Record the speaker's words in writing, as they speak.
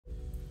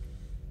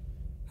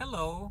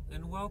Hello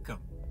and welcome.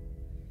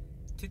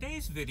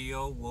 Today's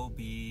video will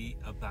be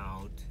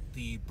about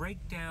the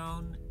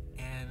breakdown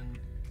and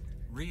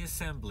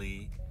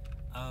reassembly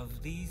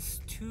of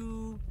these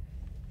two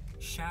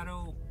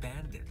Shadow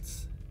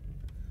Bandits.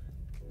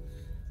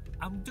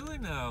 I'm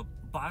doing a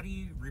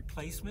body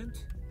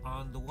replacement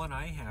on the one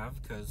I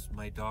have because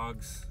my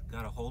dogs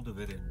got a hold of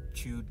it and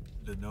chewed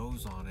the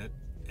nose on it,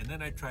 and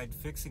then I tried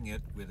fixing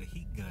it with a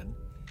heat gun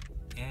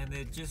and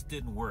it just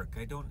didn't work.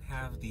 I don't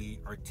have the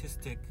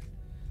artistic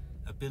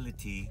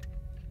ability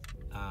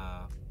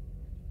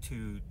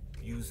to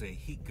use a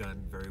heat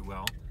gun very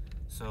well,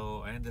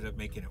 so I ended up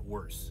making it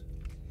worse.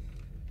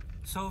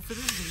 So for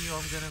this video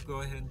I'm gonna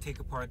go ahead and take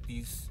apart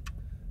these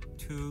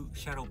two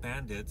Shadow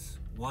Bandits.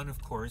 One,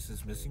 of course,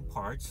 is missing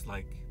parts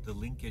like the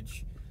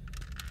linkage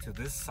to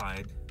this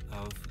side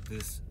of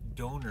this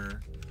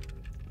donor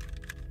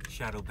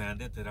Shadow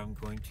Bandit that I'm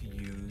going to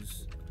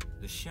use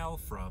the shell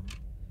from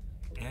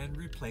and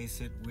replace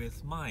it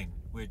with mine,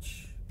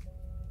 which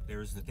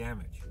there's the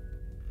damage.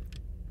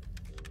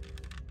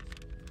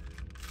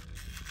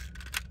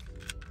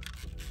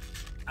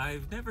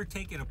 I've never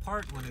taken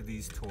apart one of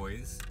these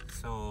toys,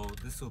 so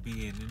this will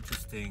be an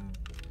interesting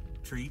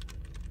treat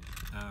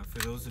for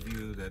those of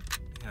you that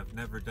have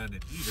never done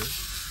it either.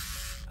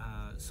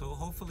 So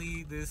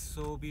hopefully this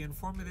will be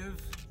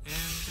informative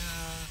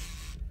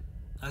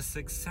and a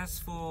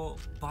successful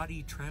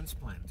body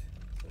transplant.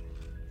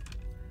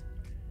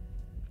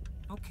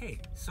 Okay,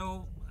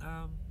 so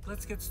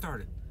let's get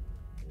started.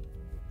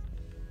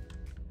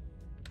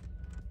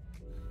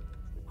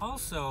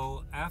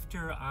 Also,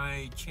 after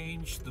I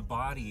changed the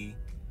body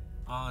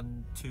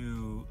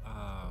onto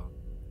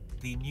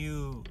the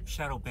new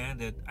Shadow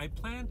Bandit, I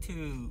plan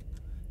to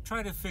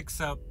try to fix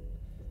up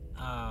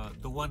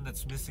the one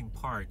that's missing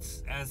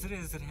parts. As it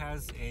is, it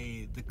has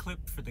the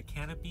clip for the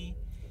canopy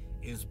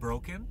is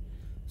broken,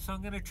 so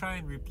I'm going to try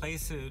and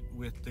replace it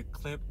with the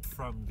clip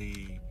from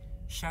the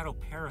Shadow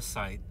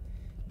Parasite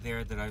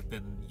there that I've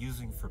been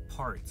using for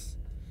parts.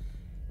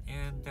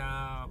 And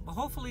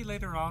hopefully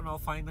later on I'll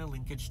find a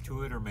linkage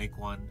to it or make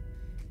one,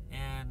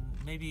 and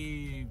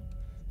maybe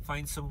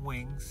find some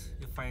wings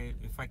if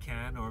I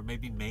can, or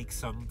maybe make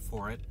some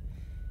for it,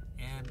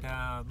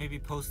 and maybe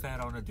post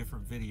that on a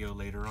different video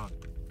later on.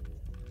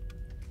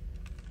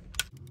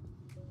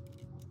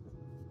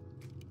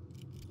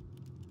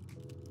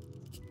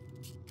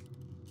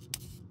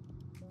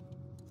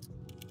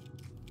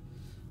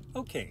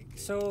 Okay,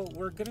 so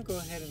we're gonna go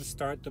ahead and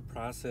start the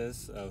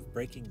process of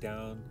breaking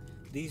down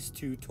these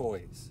two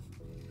toys.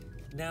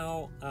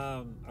 Now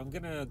I'm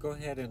gonna go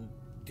ahead and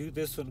do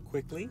this one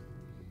quickly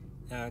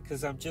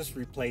because I'm just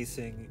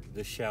replacing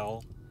the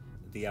shell,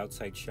 the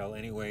outside shell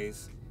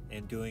anyways,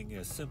 and doing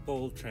a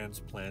simple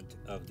transplant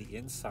of the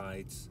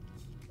insides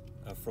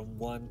from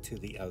one to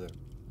the other.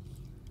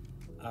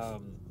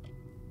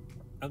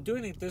 I'm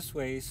doing it this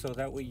way so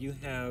that way you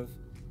have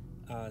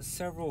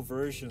several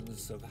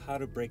versions of how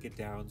to break it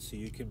down so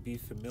you can be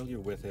familiar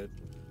with it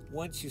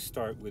once you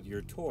start with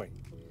your toy.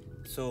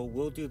 So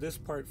we'll do this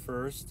part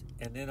first,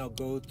 and then I'll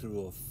go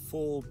through a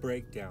full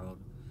breakdown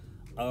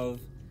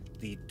of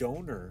the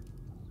donor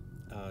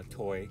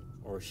toy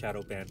or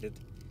Shadow Bandit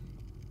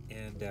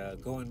and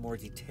go in more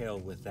detail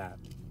with that.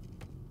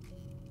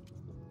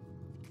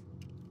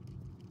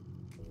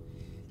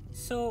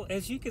 So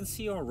as you can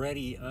see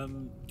already,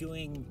 I'm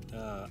doing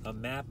a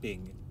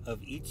mapping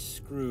of each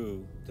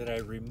screw that I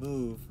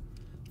remove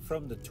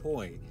from the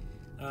toy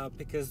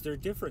because they're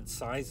different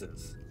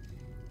sizes.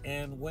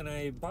 And when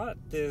I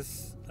bought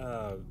this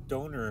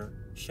donor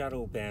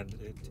Shadow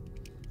Bandit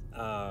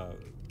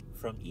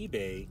from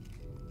eBay,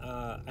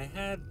 I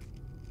had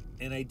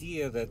an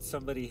idea that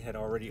somebody had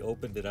already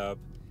opened it up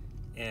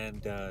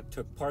and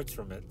took parts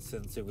from it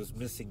since it was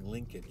missing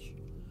linkage.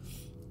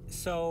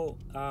 So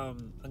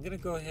I'm gonna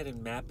go ahead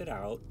and map it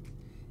out,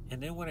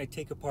 and then when I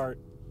take apart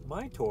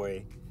my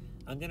toy,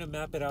 I'm gonna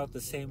map it out the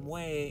same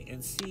way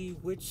and see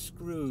which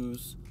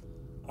screws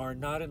are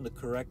not in the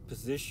correct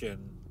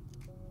position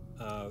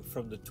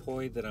from the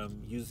toy that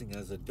I'm using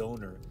as a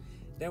donor.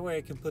 That way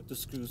I can put the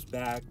screws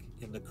back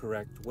in the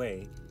correct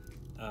way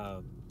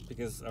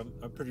because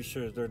I'm pretty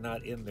sure they're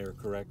not in there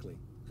correctly.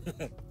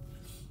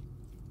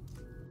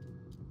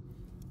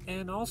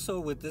 And also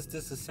with this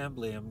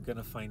disassembly, I'm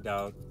gonna find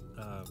out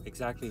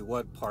exactly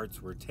what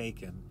parts were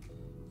taken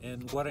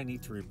and what I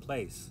need to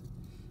replace.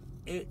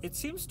 It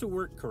seems to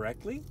work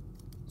correctly,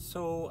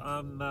 so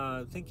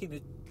I'm thinking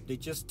that they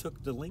just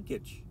took the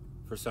linkage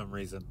for some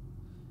reason.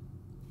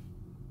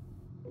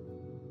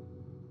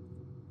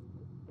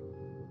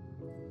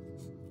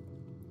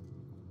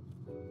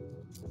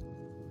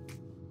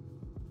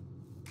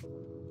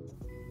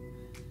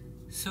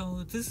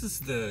 So this is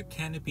the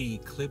canopy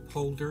clip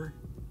holder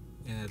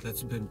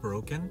that's been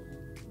broken.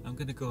 I'm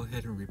gonna go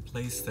ahead and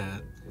replace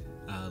that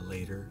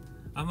later.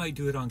 I might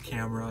do it on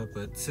camera,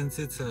 but since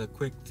it's a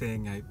quick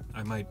thing,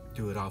 I might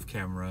do it off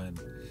camera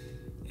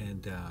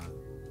and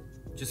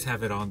just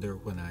have it on there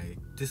when I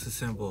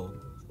disassemble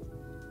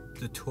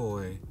the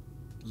toy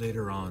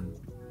later on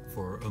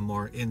for a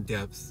more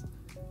in-depth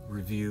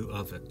review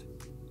of it.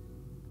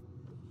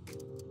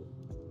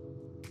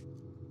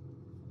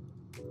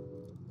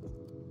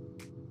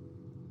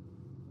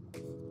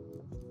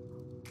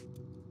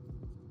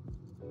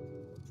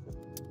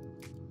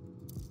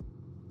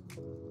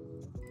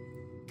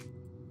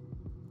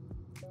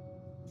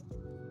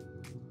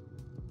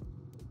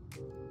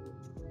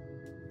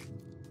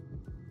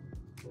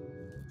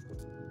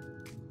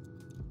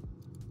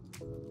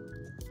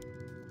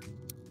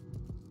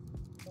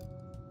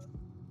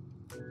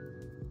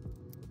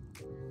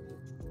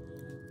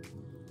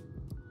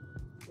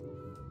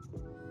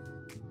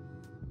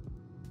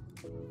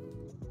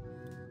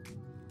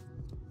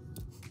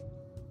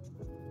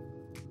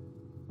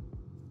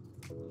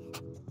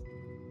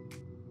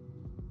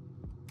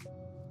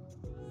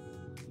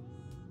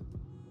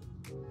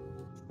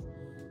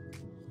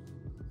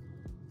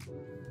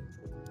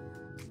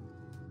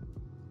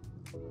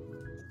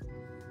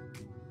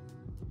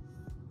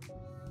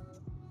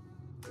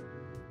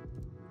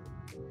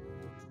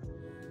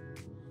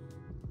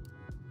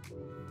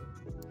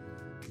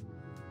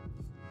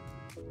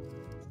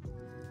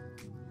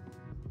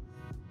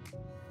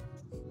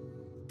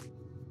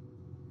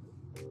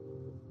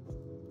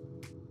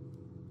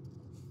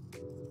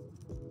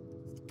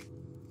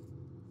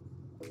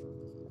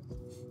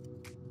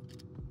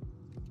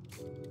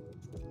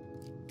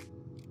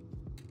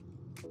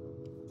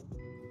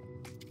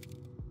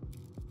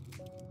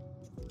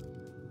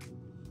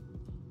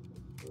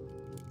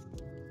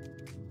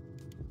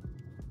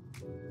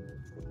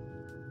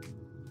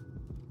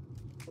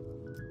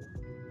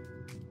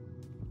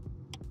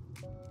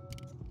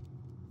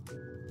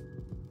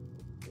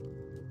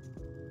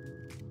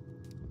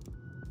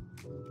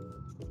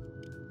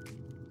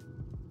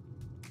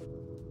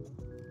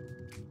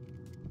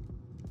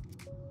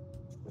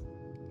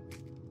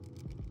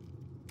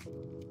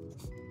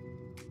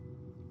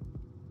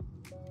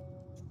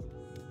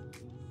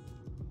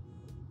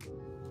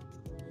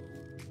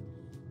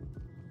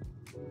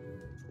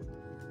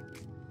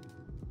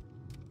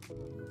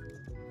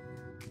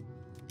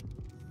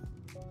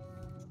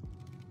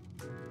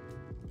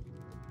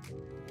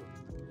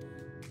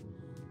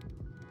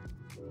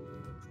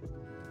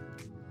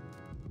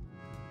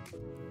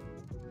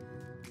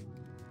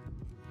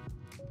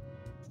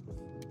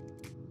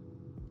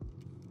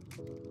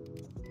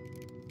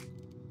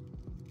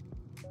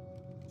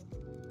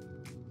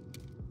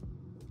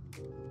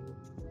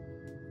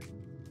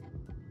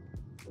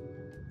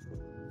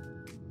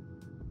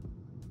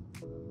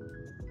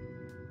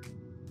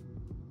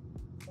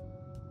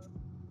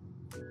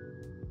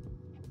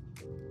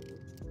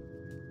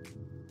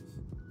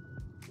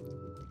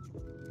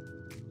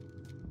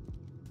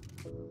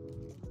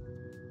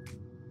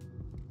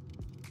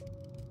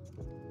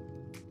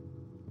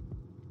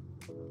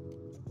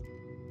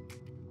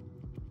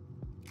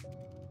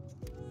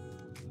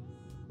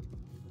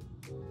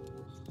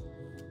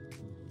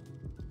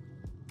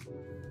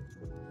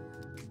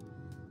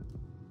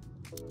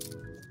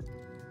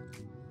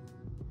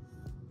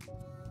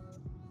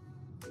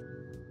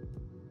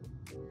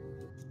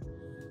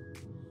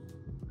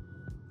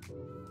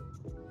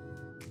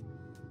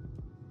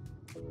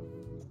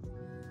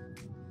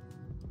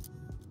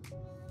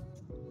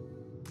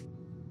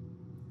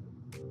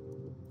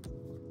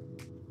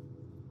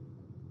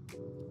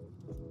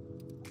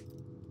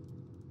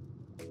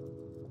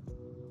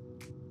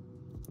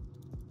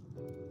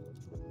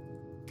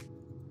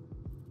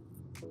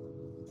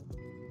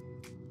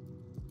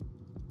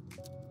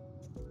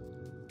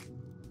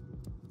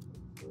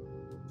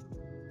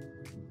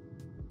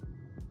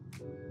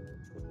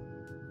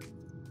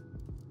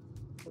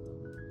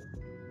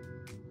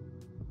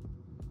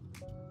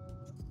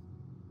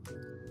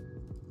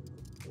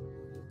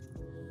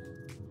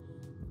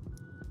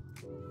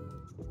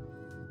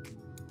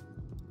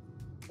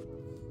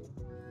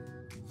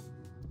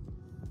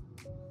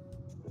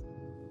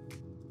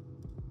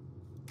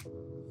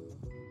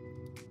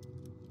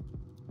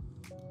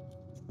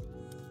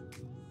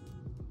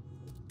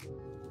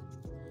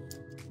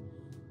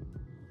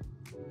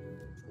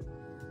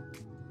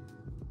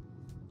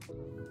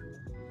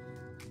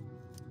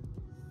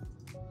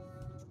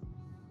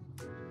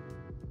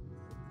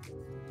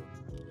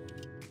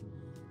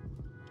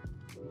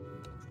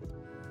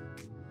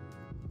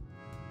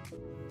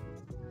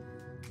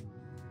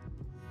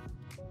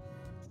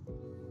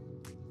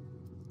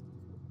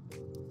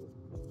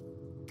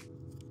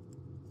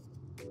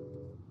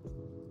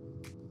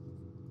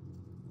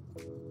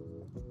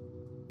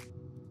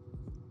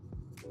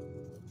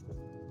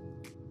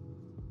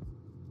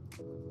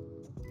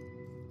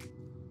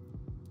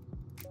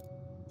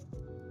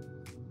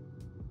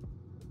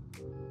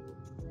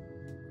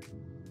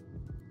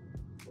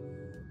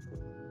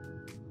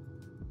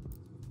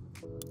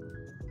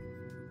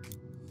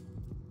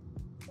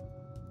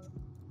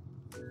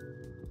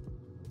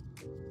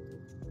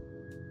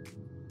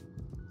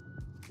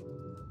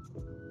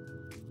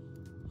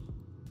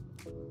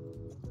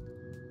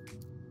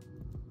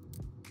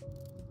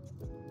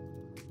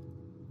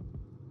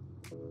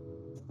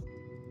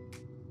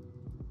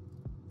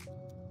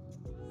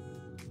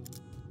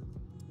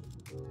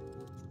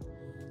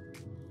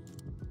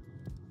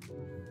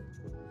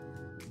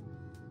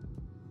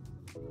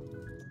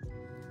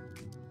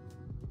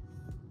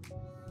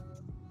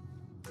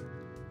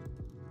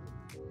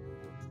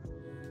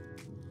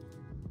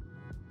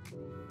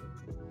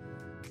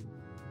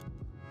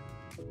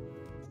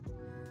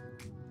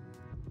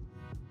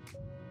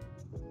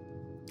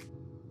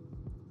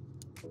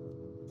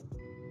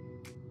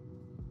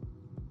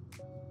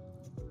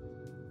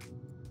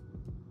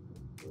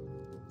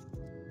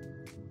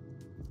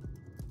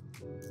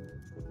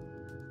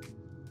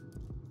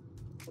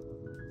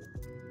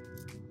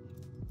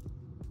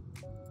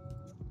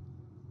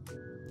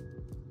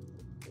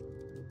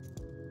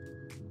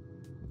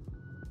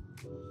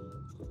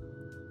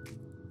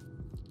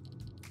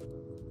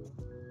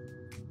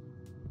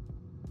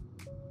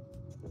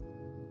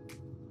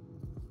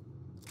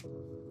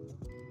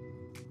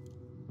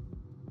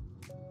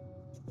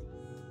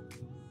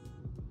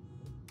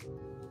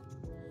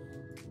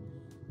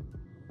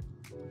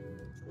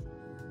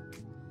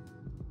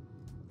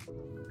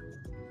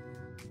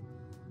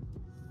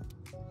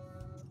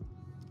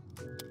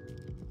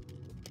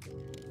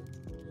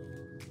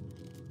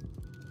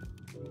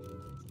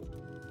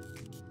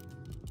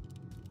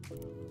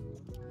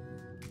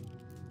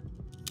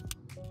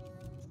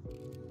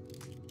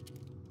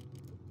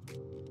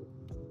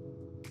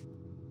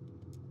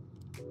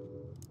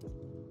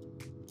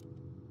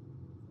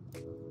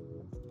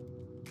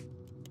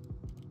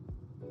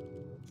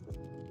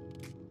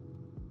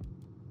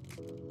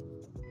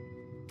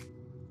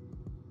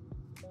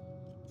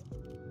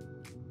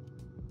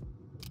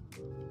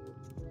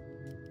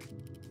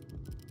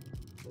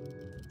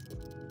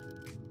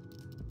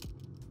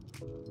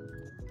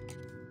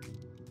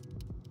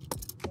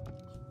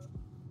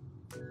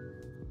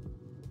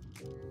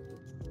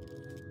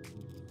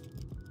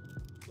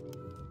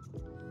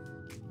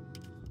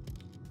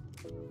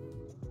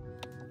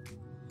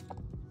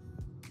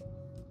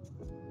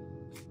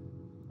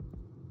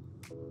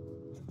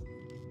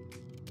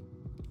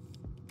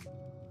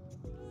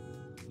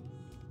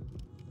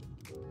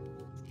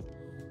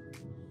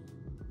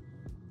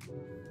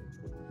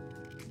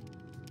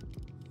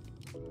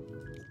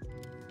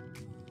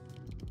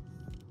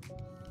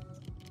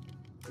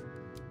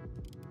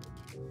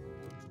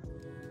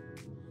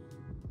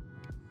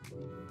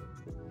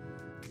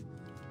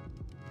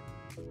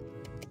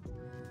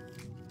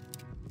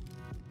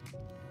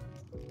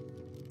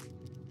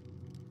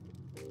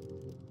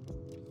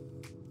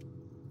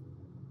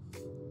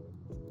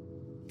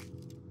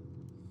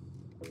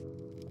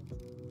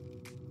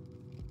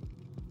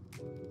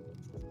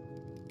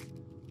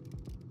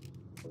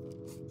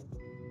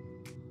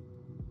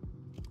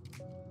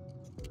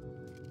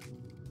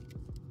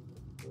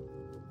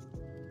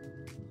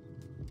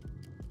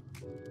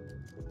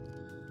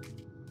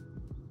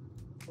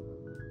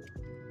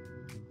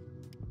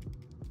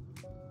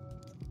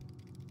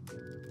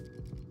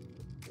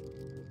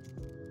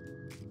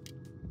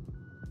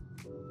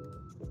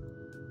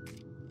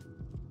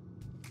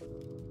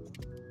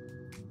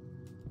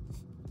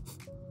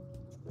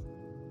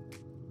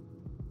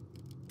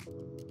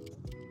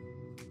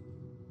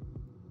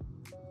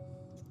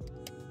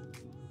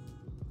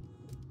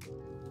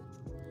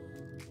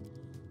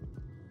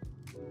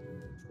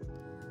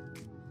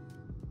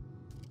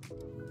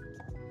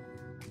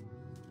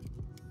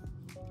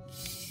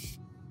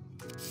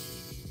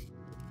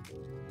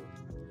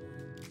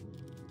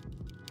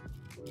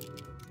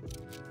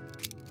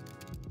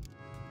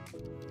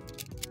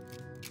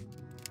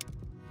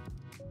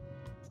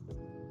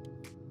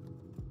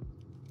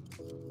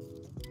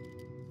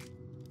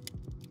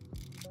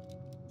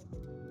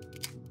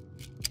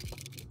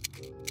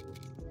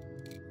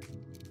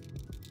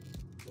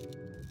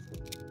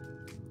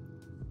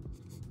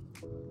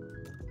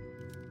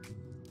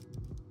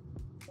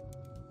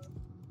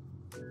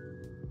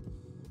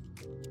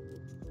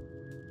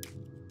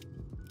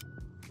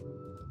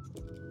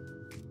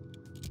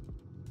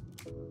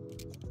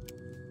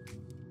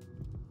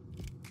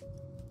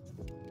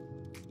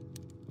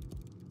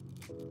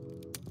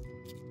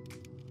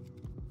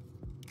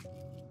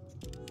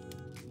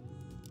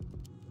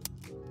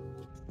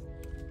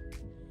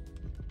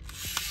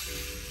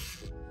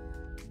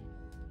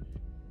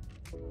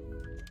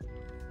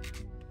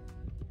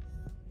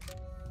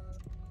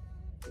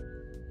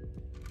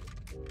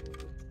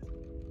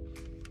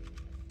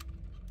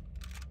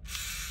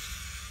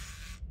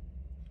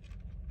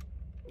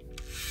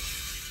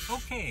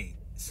 Okay,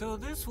 so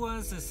this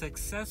was a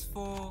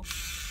successful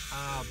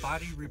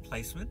body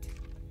replacement,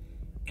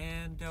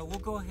 and we'll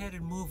go ahead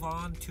and move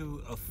on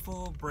to a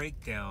full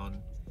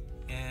breakdown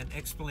and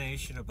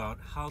explanation about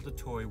how the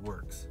toy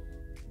works.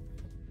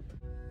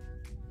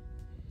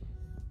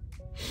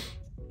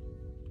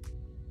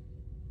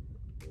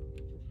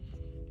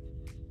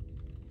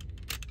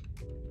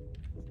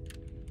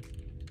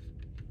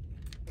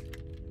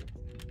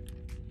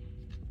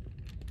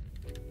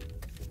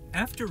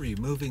 After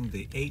removing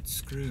the 8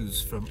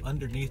 screws from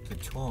underneath the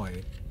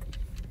toy,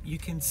 you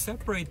can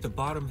separate the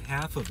bottom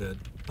half of it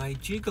by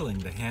jiggling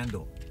the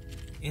handle,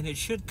 and it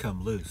should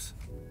come loose.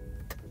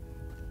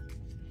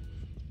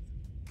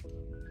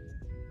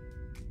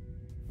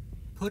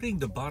 Putting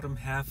the bottom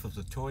half of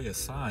the toy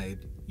aside,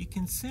 you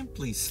can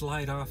simply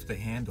slide off the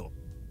handle.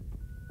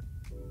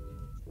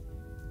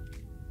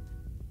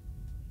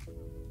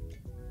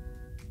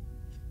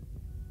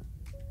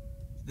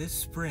 This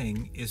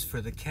spring is for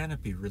the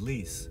canopy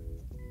release.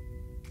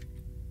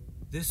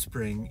 This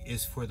spring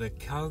is for the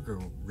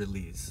cargo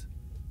release.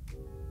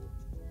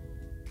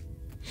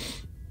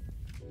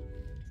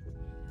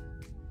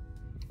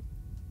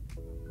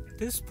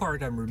 This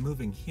part I'm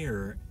removing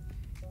here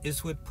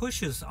is what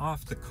pushes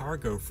off the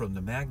cargo from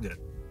the magnet.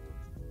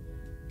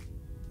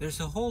 There's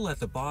a hole at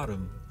the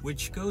bottom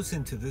which goes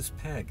into this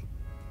peg.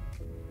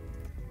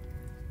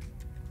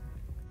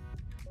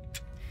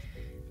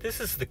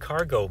 This is the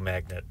cargo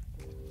magnet,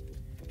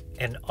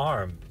 an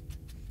arm.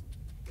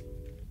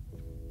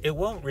 It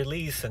won't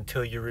release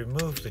until you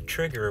remove the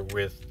trigger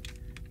with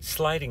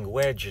sliding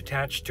wedge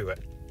attached to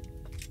it.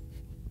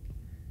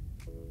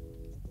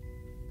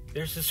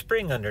 There's a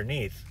spring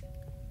underneath,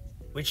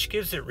 which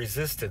gives it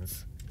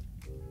resistance.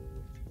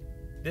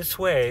 This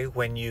way,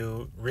 when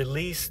you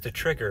release the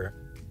trigger,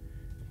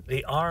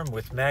 the arm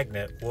with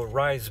magnet will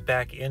rise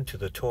back into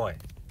the toy.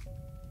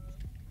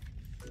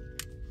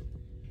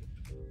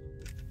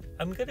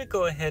 I'm going to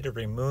go ahead and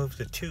remove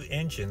the 2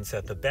 engines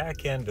at the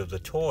back end of the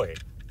toy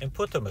and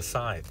put them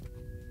aside.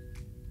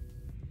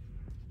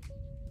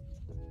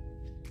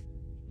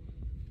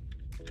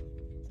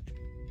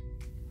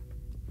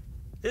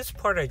 This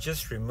part I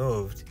just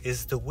removed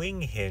is the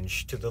wing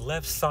hinge to the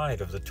left side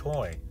of the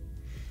toy.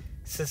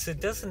 Since it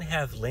doesn't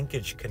have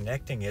linkage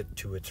connecting it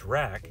to its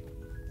rack,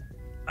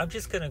 I'm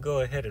just going to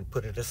go ahead and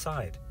put it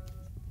aside.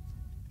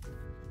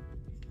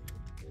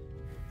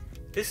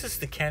 This is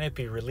the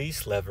canopy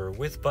release lever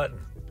with button.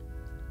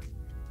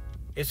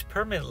 It's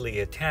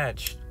permanently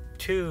attached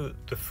to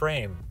the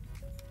frame.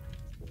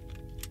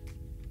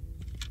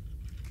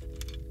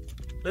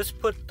 Let's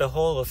put the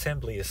whole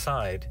assembly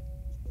aside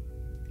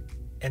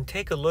and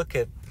take a look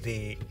at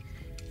the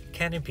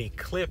canopy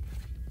clip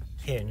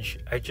hinge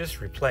I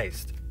just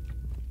replaced.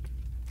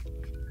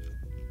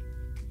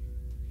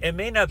 It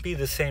may not be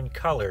the same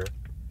color,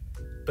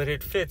 but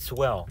it fits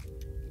well.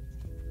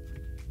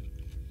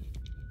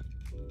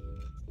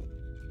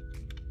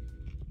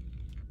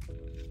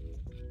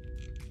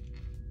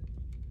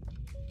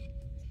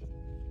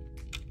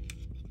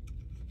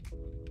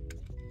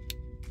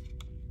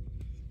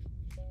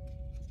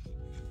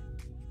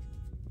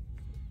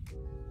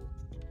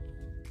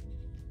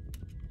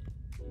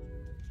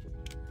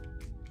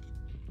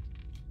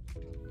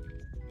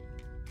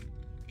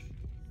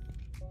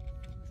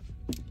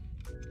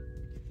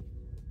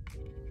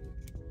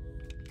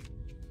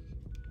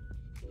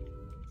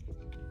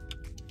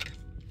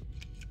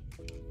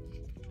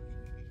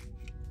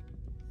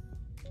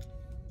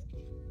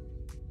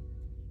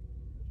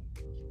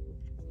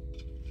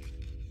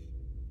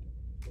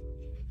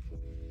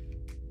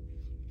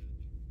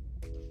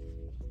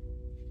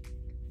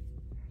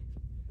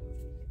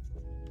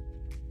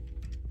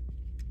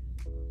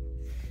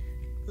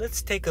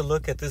 Let's take a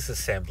look at this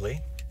assembly,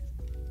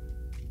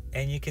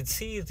 and you can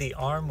see the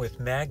arm with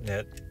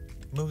magnet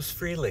moves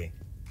freely,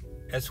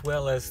 as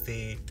well as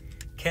the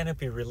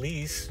canopy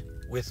release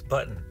with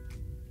button.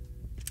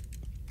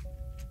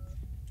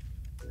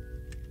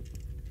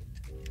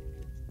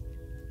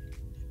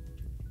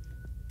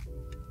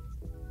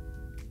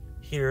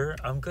 Here,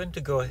 I'm going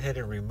to go ahead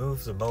and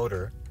remove the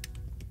motor,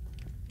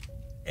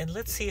 and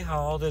let's see how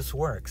all this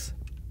works.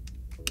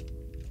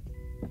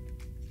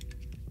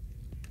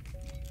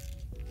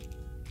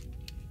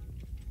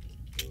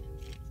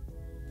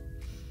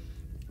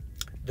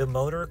 The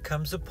motor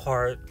comes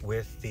apart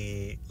with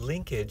the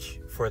linkage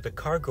for the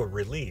cargo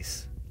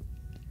release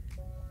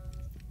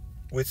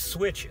with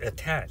switch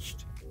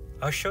attached.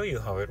 I'll show you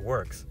how it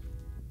works.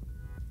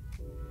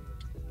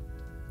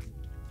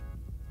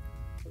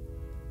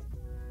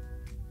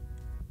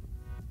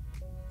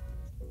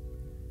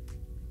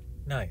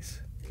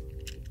 Nice.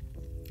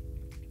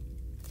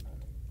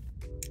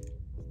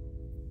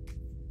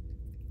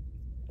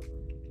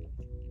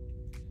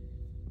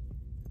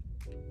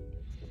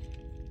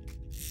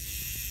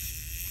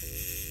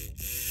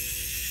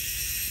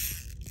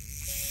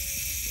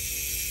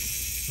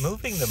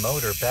 Moving the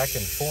motor back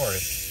and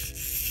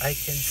forth, I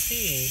can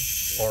see,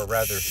 or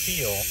rather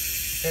feel,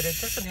 that it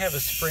doesn't have a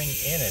spring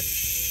in it,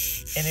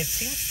 and it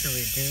seems to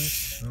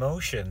reduce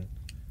motion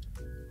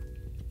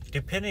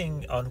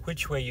depending on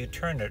which way you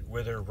turn it,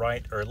 whether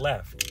right or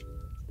left.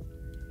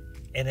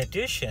 In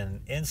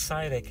addition,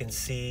 inside I can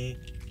see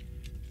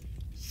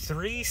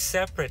 3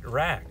 separate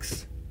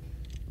racks,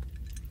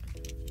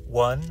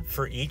 one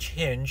for each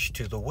hinge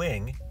to the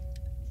wing,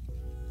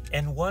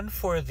 and one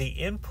for the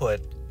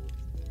input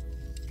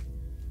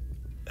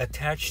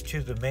attached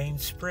to the main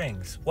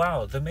springs.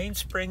 Wow, the main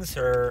springs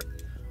are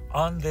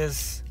on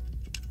this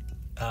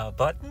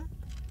button.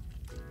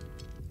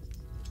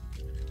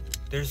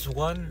 There's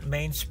one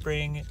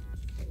mainspring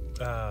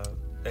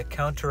that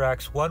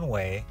counteracts one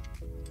way,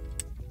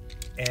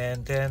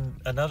 and then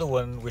another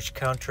one which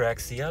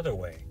counteracts the other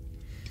way.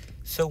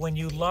 So when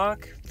you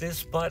lock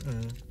this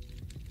button,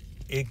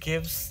 it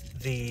gives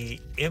the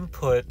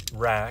input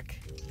rack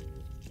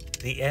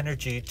the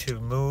energy to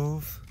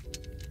move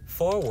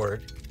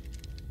forward.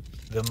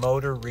 The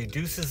motor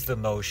reduces the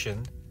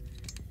motion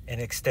and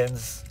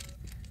extends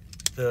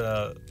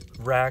the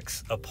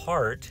racks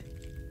apart,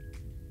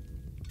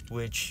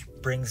 which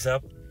brings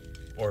up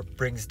or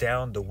brings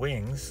down the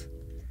wings.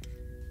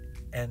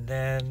 And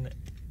then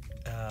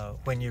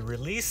when you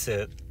release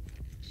it,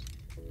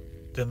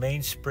 the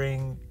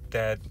mainspring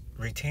that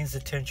retains the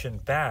tension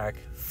back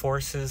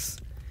forces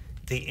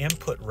the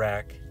input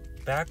rack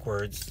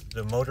backwards.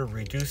 The motor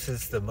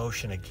reduces the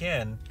motion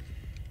again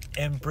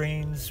and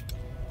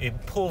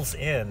pulls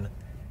in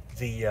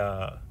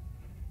the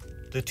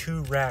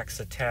 2 racks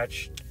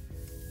attached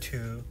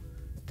to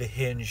the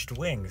hinged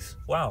wings.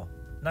 Wow,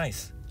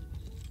 nice.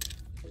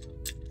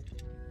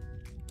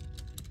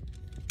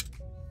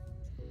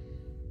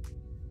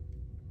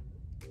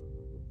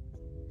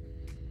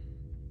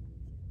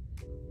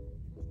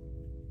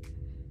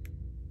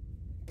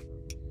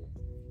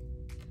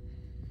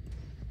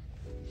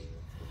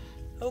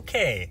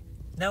 Okay,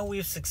 now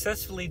we've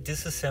successfully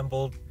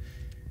disassembled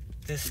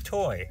this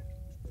toy.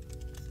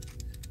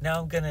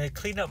 Now I'm going to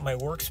clean up my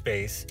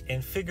workspace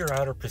and figure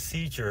out a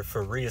procedure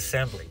for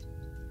reassembly.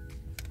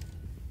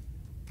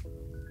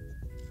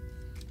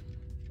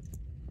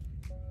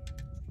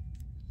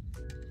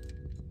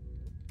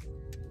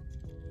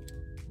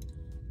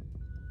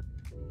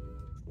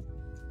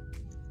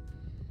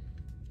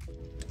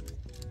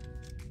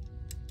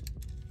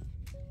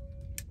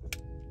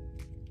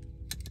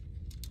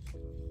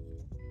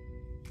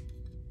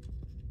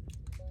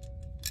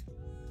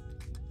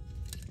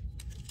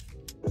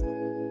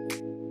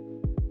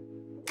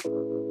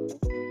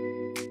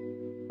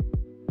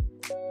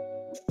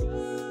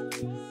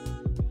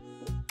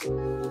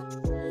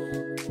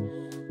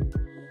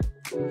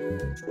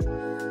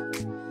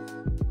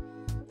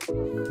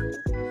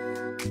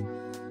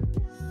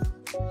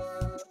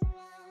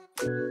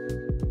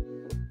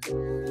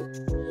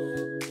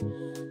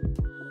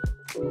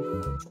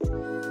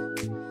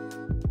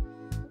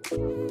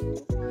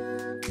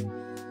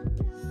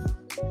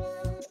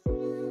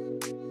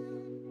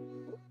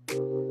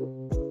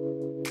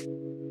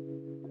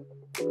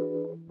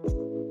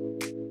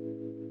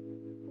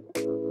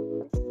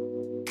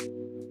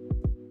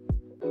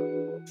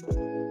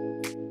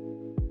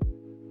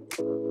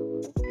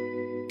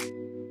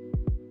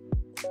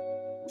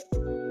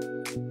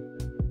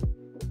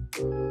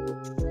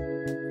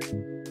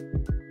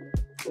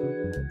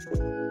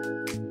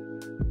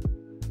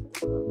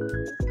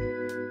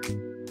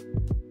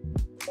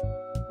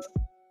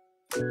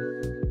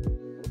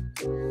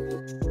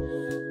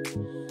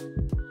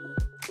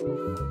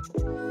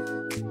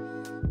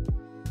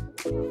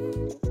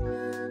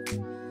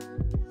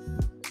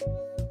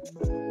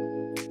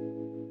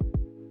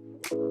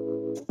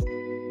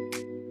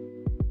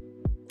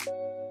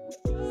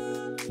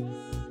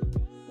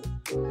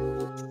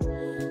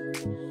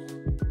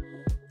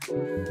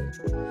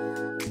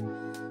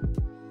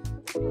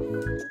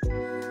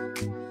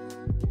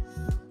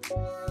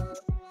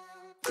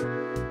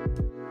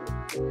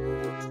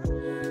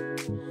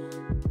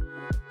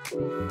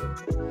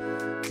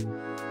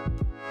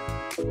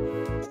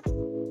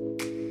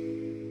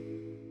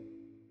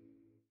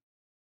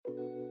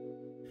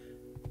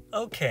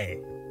 Okay,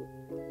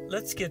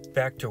 let's get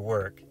back to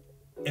work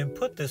and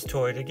put this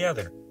toy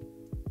together.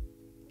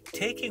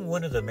 Taking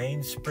one of the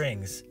main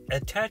springs,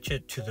 attach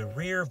it to the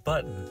rear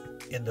button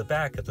in the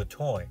back of the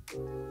toy.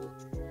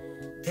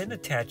 Then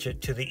attach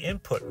it to the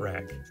input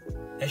rack,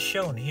 as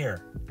shown here.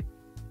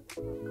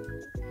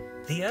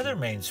 The other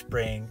main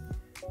spring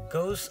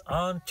goes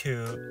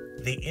onto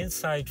the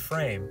inside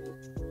frame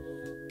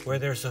where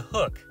there's a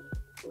hook.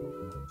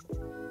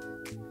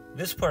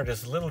 This part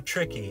is a little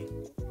tricky,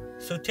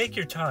 so take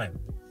your time.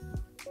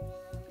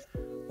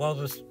 While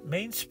the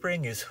main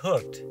spring is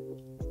hooked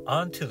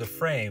onto the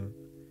frame,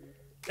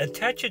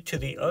 attach it to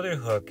the other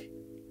hook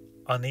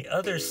on the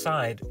other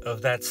side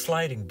of that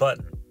sliding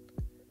button,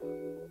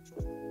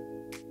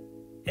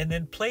 and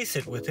then place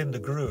it within the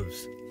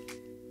grooves.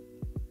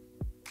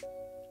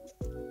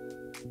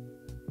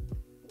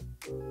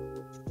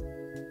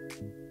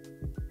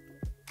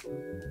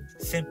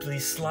 Simply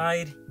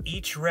slide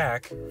each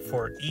rack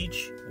for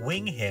each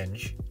wing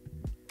hinge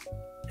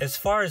as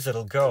far as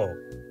it'll go.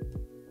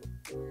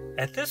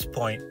 At this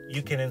point,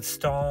 you can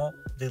install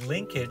the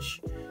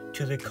linkage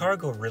to the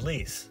cargo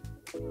release.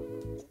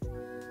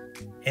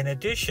 In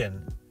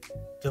addition,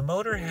 the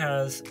motor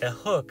has a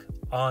hook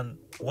on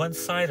one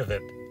side of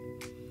it.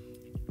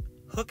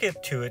 Hook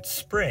it to its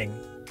spring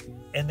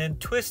and then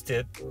twist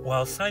it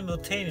while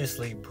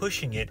simultaneously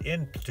pushing it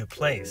into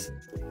place.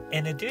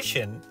 In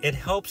addition, it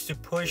helps to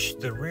push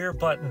the rear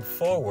button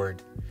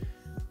forward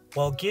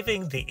while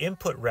giving the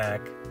input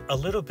rack a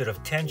little bit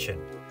of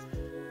tension.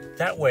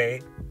 That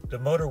way, the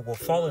motor will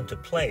fall into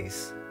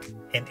place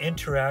and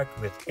interact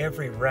with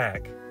every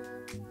rack.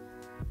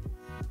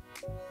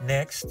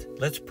 Next,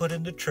 let's put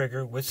in the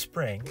trigger with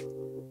spring.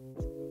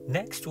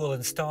 Next, we'll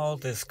install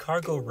this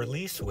cargo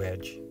release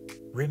wedge.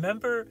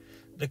 Remember,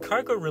 the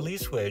cargo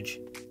release wedge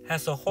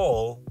has a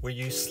hole where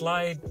you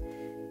slide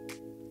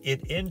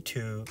it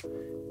into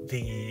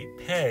the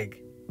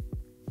peg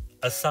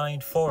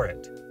assigned for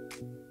it.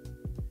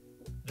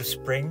 The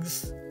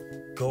springs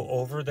go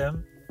over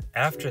them.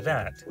 After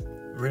that,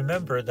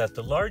 remember that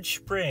the large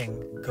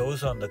spring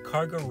goes on the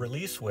cargo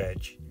release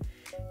wedge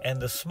and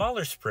the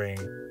smaller spring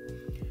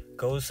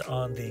goes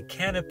on the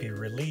canopy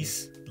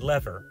release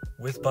lever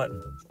with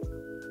button.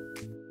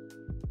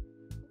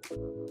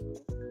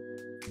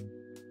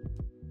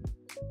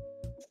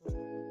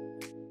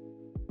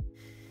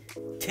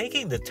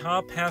 Taking the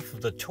top half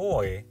of the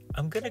toy,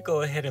 I'm going to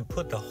go ahead and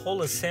put the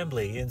whole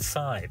assembly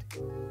inside,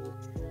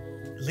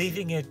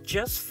 leaving it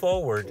just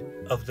forward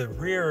of the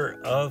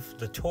rear of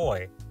the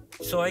toy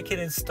so I can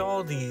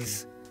install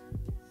these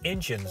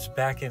engines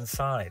back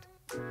inside.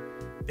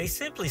 They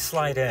simply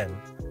slide in.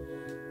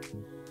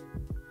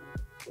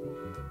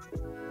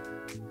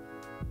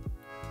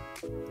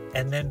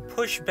 And then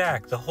push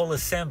back the whole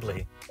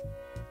assembly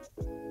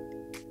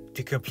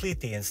to complete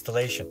the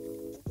installation.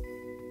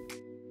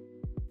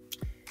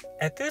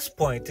 At this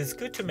point, it's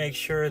good to make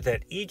sure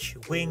that each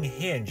wing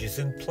hinge is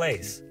in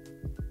place.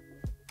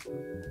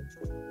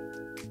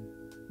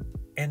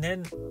 And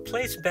then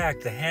place back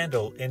the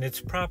handle in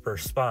its proper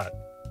spot.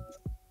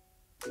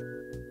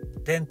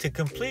 Then to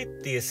complete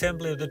the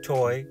assembly of the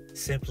toy,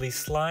 simply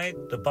slide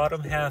the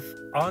bottom half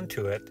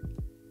onto it.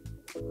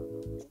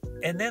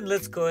 And then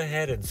let's go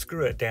ahead and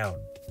screw it down.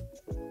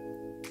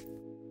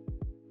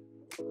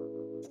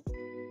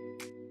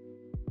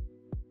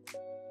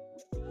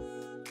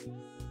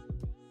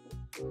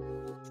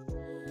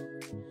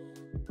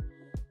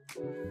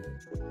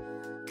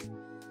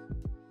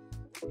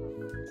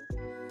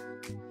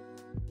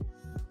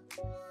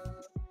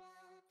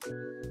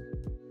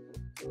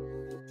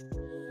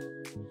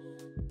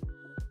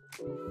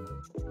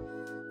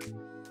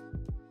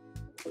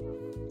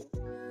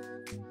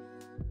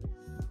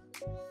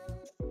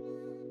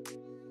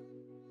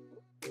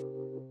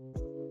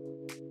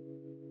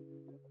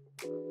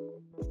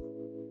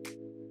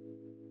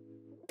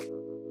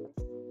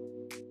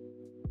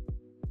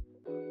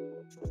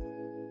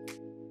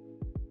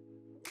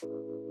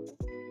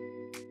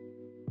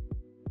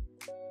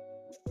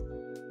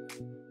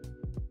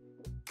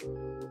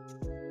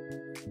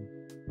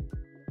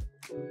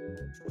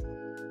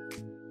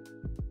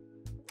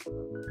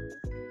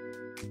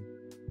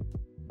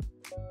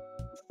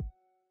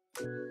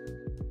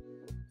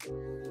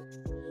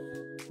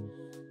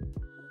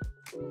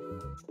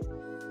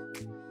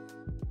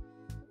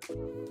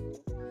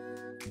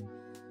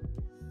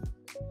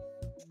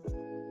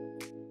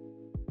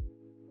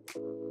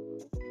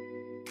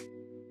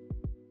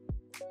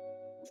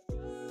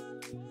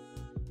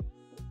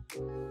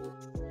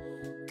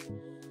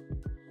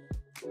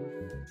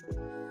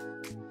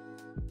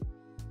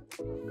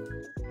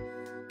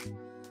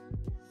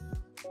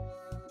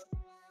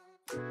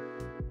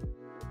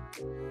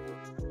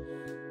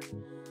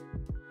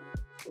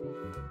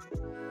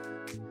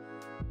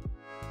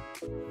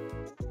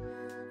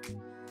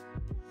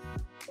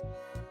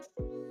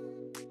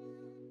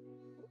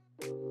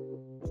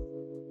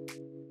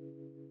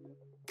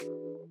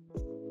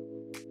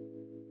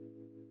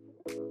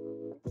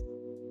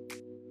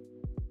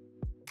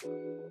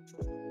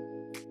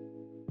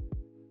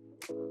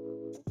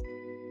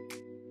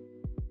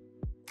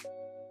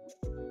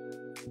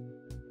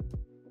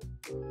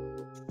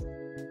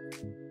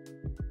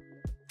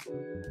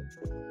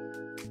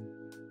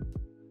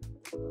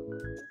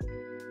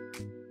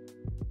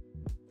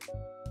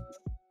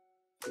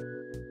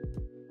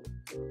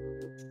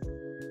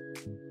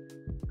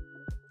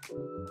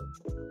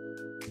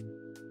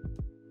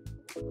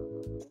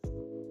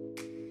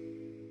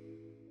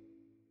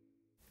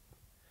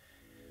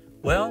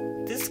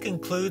 Well, this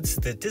concludes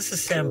the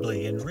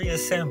disassembly and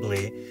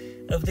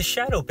reassembly of the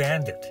Shadow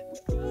Bandit.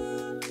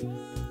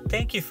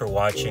 Thank you for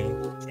watching,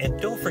 and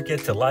don't forget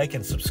to like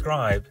and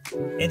subscribe,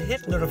 and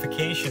hit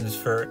notifications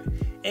for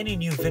any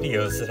new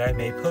videos that I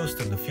may post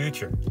in the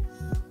future.